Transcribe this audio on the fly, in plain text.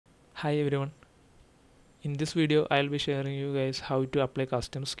Hi everyone. In this video I'll be sharing you guys how to apply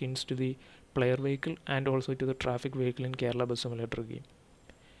custom skins to the player vehicle and also to the traffic vehicle in Kerala Bus Simulator game.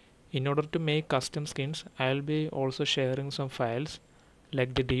 In order to make custom skins, I'll be also sharing some files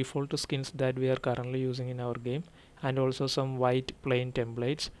like the default skins that we are currently using in our game and also some white plain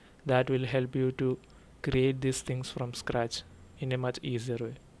templates that will help you to create these things from scratch in a much easier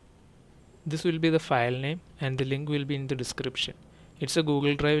way. This will be the file name and the link will be in the description. It's a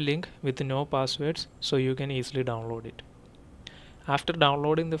Google Drive link with no passwords, so you can easily download it. After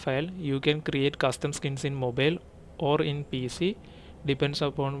downloading the file, you can create custom skins in mobile or in PC, depends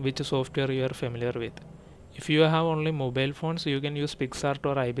upon which software you are familiar with. If you have only mobile phones, you can use PixArt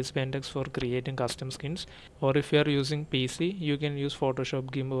or IBisPentex for creating custom skins, or if you are using PC, you can use Photoshop,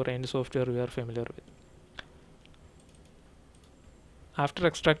 GIMP or any software you are familiar with. After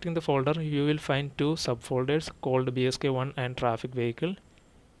extracting the folder, you will find two subfolders called BSK1 and Traffic Vehicle.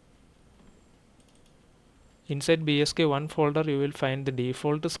 Inside BSK1 folder, you will find the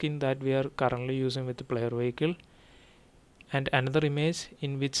default skin that we are currently using with the player vehicle and another image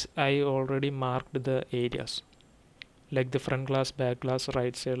in which I already marked the areas like the front glass, back glass,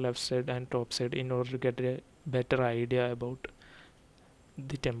 right side, left side and top side in order to get a better idea about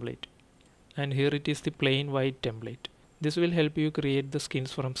the template. And here it is the plain white template. This will help you create the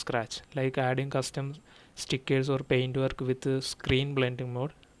skins from scratch, like adding custom stickers or paintwork with the screen blending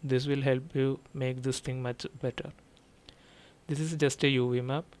mode. This will help you make this thing much better. This is just a UV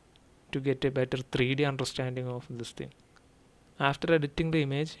map to get a better 3D understanding of this thing. After editing the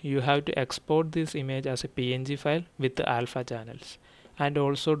image, you have to export this image as a PNG file with the alpha channels. And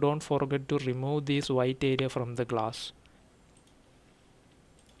also don't forget to remove this white area from the glass.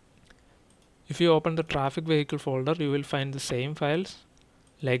 If you open the traffic vehicle folder, you will find the same files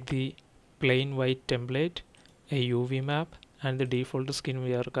like the plain white template, a UV map and the default skin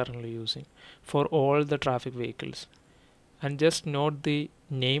we are currently using for all the traffic vehicles. And just note the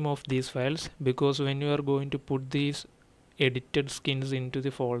name of these files, because when you are going to put these edited skins into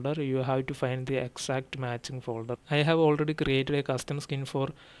the folder, you have to find the exact matching folder. I have already created a custom skin for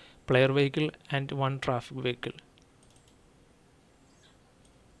player vehicle and one traffic vehicle.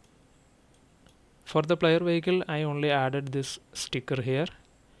 For the player vehicle, I only added this sticker here.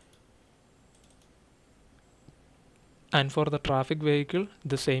 And for the traffic vehicle,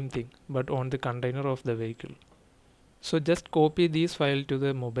 the same thing, but on the container of the vehicle. So just copy these files to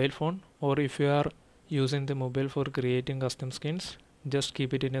the mobile phone, or if you are using the mobile for creating custom skins, just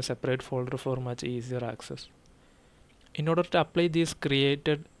keep it in a separate folder for much easier access. In order to apply these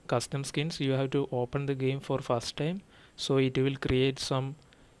created custom skins, you have to open the game for first time, so it will create some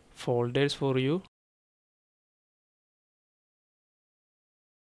folders for you.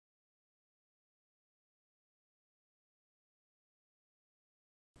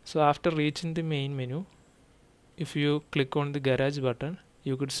 So after reaching the main menu, if you click on the garage button,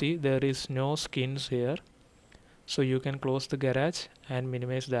 you could see there is no skins here. So you can close the garage and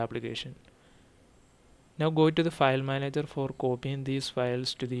minimize the application. Now go to the file manager for copying these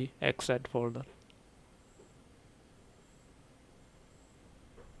files to the exact folder.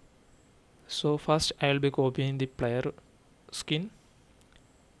 So first I will be copying the player skin.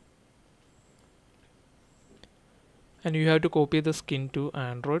 And you have to copy the skin to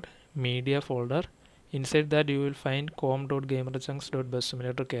Android media folder. Inside that you will find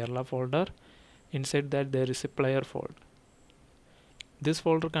com.gamerchunks.bussimulator Kerala folder. Inside that there is a player folder. This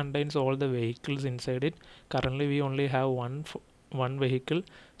folder contains all the vehicles inside it. Currently we only have one vehicle,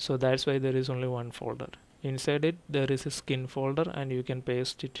 so that's why there is only one folder. Inside it there is a skin folder and you can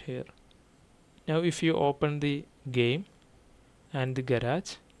paste it here. Now if you open the game and the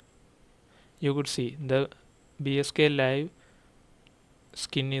garage, you could see the BSK Live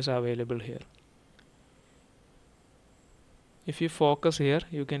skin is available here. If you focus here,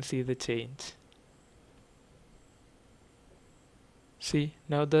 you can see the change. See,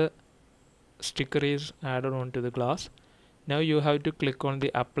 now the sticker is added onto the glass. Now you have to click on the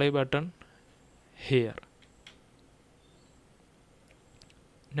apply button here.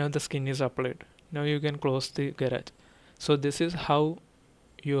 Now the skin is applied. Now you can close the garage. So this is how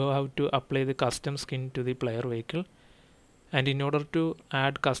you have to apply the custom skin to the player vehicle. And in order to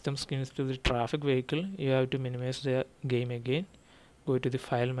add custom skins to the traffic vehicle, you have to minimize the game again. Go to the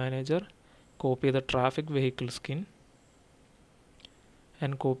file manager, copy the traffic vehicle skin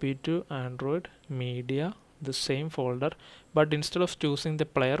and copy to Android media, the same folder, but instead of choosing the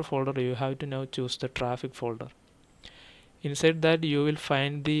player folder, you have to now choose the traffic folder. Inside that you will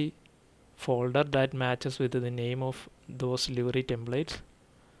find the folder that matches with the name of those livery templates.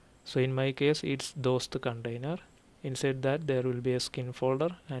 So in my case it's those the container. Inside that there will be a skin folder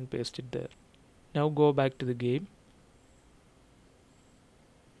and paste it there. Now go back to the game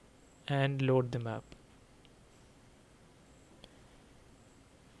and load the map.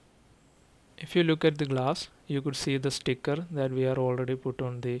 If you look at the glass, you could see the sticker that we are already put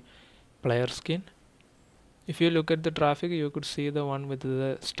on the player skin. If you look at the traffic, you could see the one with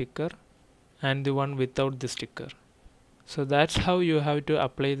the sticker and the one without the sticker. So that's how you have to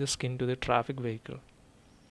apply the skin to the traffic vehicle.